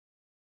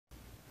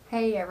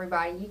Hey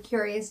everybody, you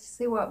curious to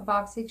see what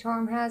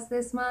Boxycharm has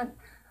this month?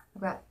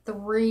 I've got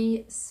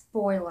 3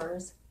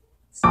 spoilers.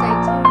 Stay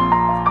tuned.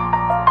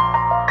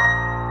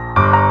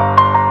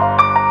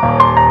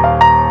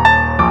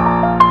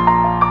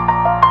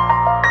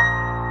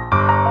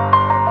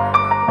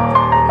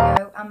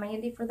 I'm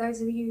Mandy, for those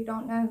of you who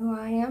don't know who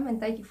I am, and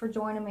thank you for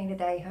joining me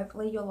today.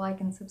 Hopefully you'll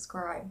like and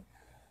subscribe.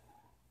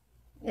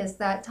 It's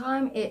that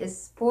time. It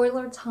is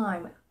spoiler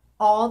time.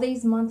 All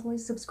these monthly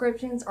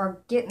subscriptions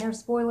are getting their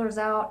spoilers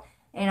out,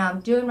 and I'm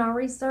doing my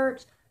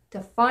research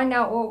to find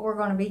out what we're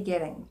going to be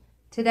getting.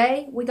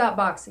 Today we got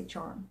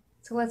Boxycharm,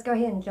 so let's go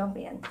ahead and jump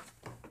in.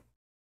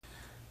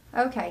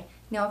 Okay,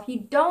 now if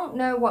you don't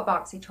know what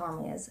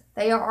Boxycharm is,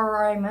 they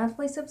are a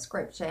monthly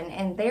subscription,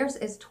 and theirs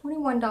is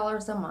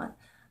 $21 a month,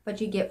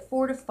 but you get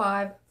 4 to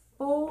 5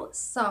 full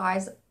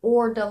size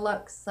or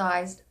deluxe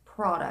sized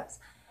products,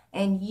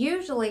 and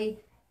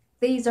usually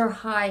these are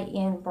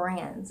high-end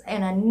brands.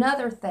 And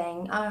another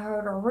thing, I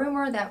heard a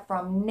rumor that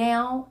from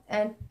now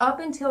and up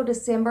until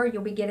December,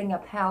 you'll be getting a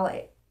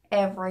palette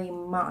every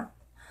month.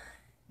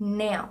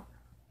 Now,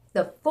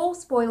 the full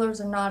spoilers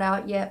are not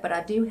out yet, but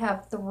I do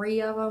have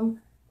 3 of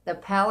them. The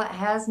palette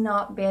has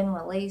not been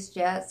released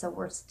yet, so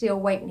we're still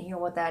waiting to hear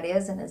what that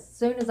is. And as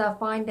soon as I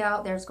find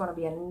out, there's going to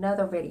be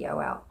another video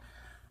out.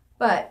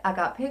 But I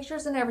got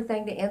pictures and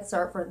everything to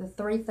insert for the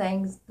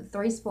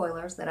 3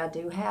 spoilers that I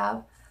do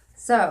have.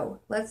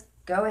 So let's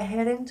go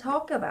ahead and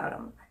talk about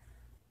them.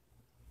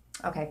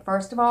 Okay,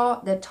 first of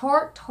all, the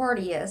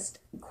Tartiest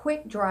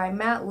Quick Dry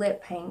Matte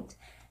Lip Paint.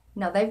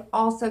 Now, they've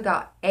also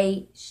got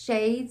 8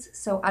 shades,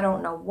 so I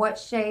don't know what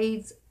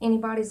shades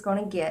anybody's going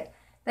to get.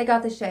 They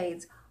got the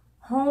shades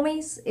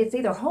Homie, it's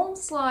either Home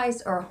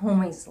Slice or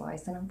Homie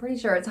Slice, and I'm pretty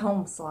sure it's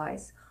Home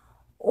Slice.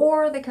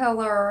 Or the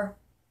color,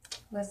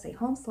 let's see,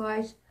 Home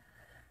Slice,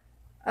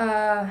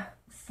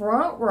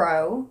 Front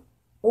Row,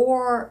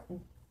 or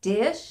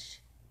Dish,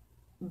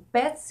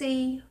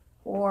 Betsy,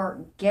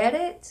 or Get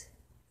It,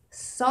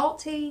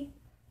 Salty,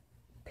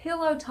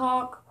 Pillow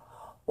Talk,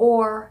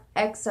 or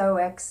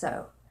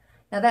XOXO.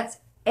 Now that's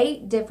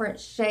 8 different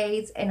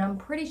shades, and I'm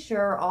pretty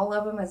sure all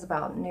of them is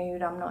about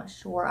nude. I'm not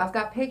sure. I've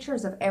got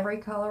pictures of every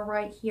color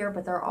right here,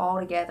 but they're all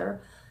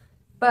together.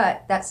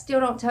 But that still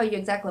don't tell you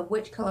exactly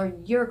which color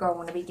you're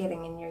going to be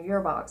getting in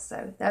your box.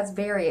 So that's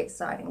very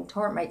exciting.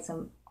 Tarte makes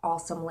some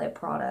awesome lip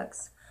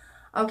products.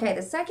 Okay,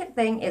 the second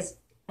thing is,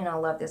 and I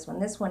love this one.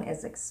 This one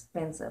is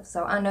expensive,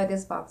 so I know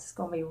this box is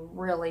going to be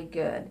really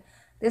good.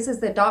 This is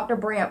the Dr.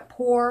 Brandt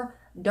Pore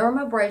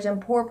Dermabrasion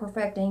Pore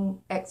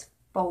Perfecting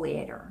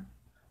Exfoliator.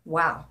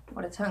 Wow,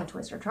 what a tongue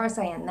twister. Try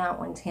saying that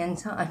one 10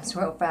 times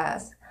real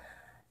fast.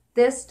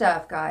 This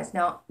stuff, guys,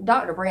 now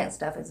Dr. Brandt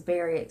stuff is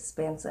very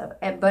expensive,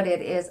 but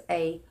it is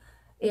a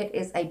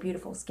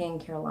beautiful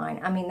skincare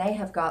line. I mean, they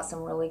have got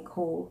some really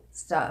cool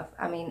stuff.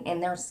 I mean,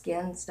 and their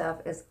skin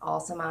stuff is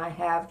awesome. I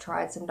have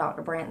tried some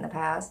Dr. Brandt in the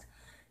past,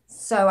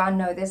 so I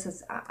know this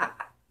is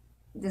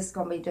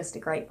going to be just a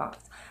great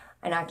box.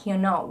 And I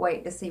cannot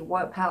wait to see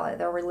what palette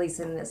they're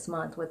releasing this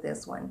month with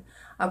this one.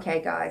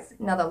 Okay, guys.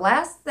 Now, the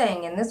last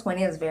thing, and this one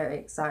is very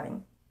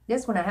exciting.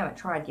 This one I haven't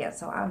tried yet,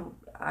 so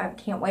I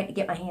can't wait to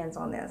get my hands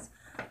on this.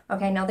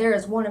 Okay, now there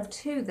is one of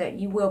 2 that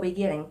you will be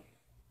getting.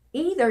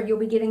 Either you'll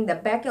be getting the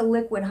Becca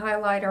Liquid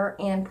Highlighter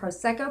in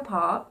Prosecco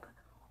Pop,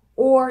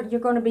 or you're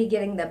going to be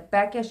getting the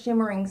Becca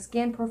Shimmering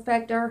Skin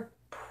Perfector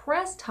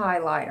Pressed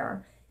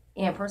Highlighter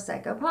in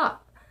Prosecco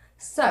Pop.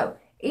 So,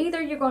 either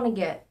you're going to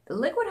get the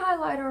liquid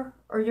highlighter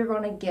or you're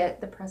going to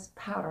get the pressed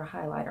powder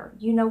highlighter.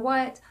 You know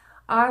what?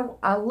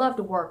 I love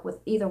to work with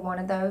either one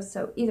of those,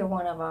 so either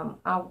one of them,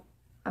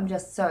 I'm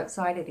just so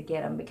excited to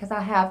get them because I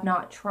have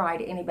not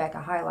tried any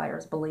Becca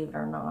highlighters, believe it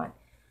or not.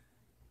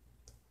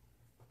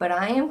 But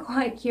I am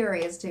quite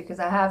curious too because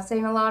I have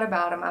seen a lot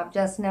about them.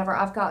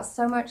 I've got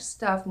so much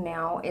stuff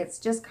now. It's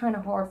just kind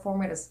of hard for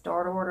me to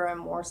start ordering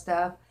more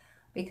stuff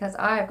because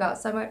I have got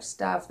so much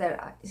stuff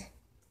that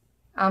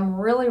I'm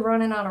really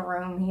running out of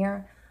room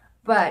here,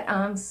 but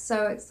I'm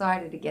so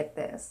excited to get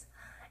this.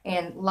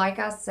 And like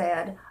I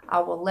said, I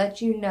will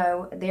let you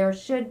know there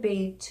should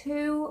be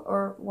 2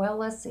 or, well,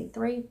 let's see,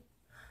 3.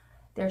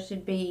 There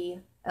should be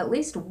at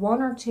least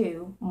 1 or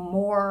 2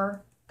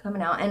 more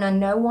coming out. And I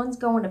know one's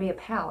going to be a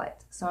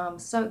palette, so I'm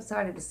so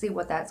excited to see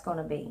what that's going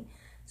to be.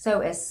 So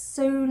as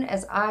soon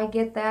as I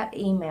get that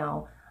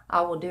email,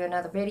 I will do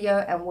another video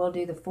and we'll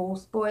do the full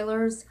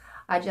spoilers.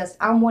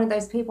 I'm one of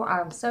those people,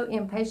 I'm so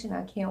impatient,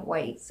 I can't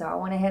wait. So I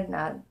went ahead and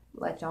I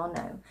let y'all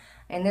know.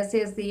 And this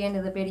is the end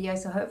of the video,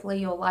 so hopefully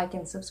you'll like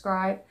and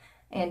subscribe.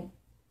 And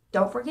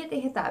don't forget to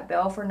hit that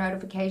bell for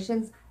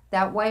notifications.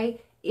 That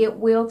way it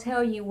will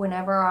tell you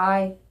whenever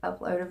I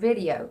upload a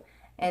video.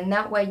 And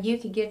that way you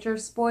can get your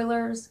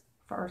spoilers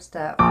first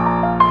up.